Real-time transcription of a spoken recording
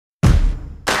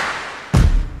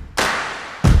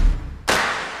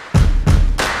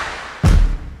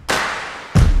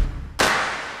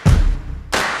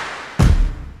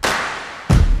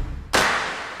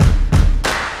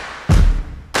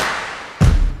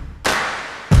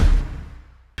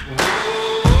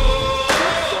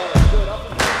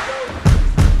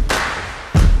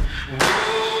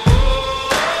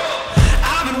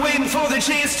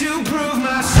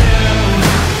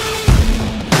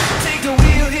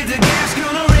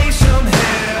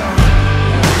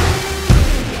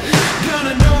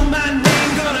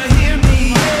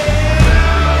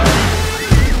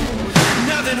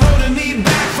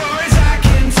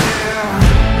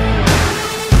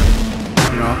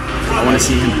I want to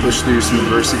see him push through some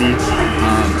adversity,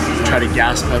 try to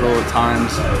gas pedal at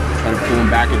times, try to pull him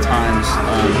back at times.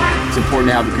 It's important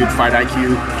to have a good fight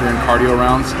IQ during cardio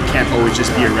rounds. It can't always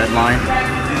just be a red line.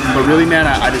 But really, man,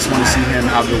 I just want to see him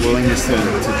have the willingness to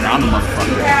drown the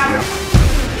motherfucker. You know?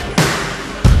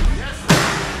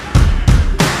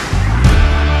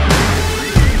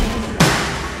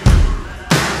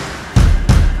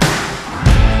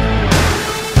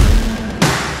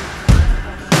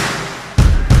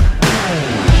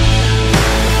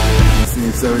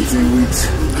 In 17 weeks.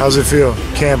 How's it feel?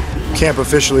 Camp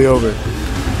officially over.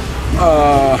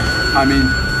 I mean,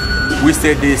 we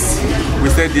said this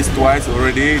twice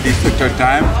already. This is the third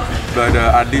time, but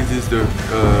at least this is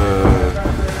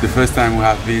the first time we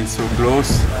have been so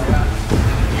close.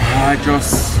 I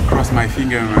just cross my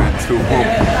finger to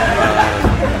hope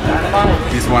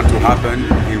this one to happen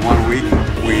in 1 week.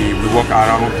 We walk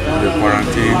around the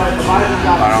quarantine,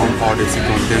 around all the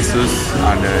circumstances,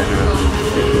 and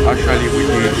actually we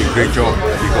did a great job,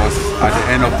 because at the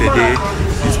end of the day,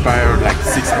 despite like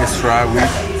 6 extra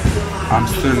weeks, I'm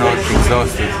still not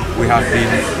exhausted. We have been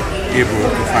able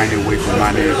to find a way to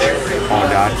manage all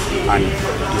that and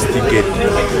to still get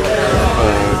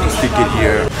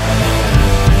here.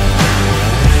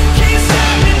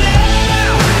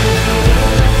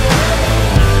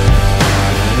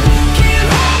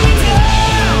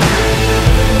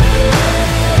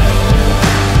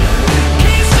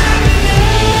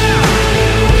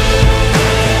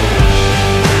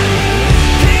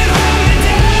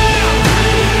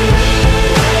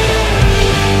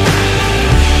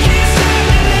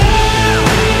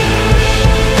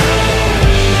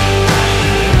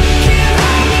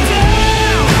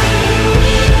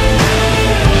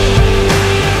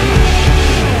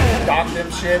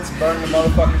 Shits, burn the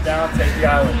motherfucker down, take the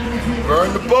island.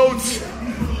 Burn the boats!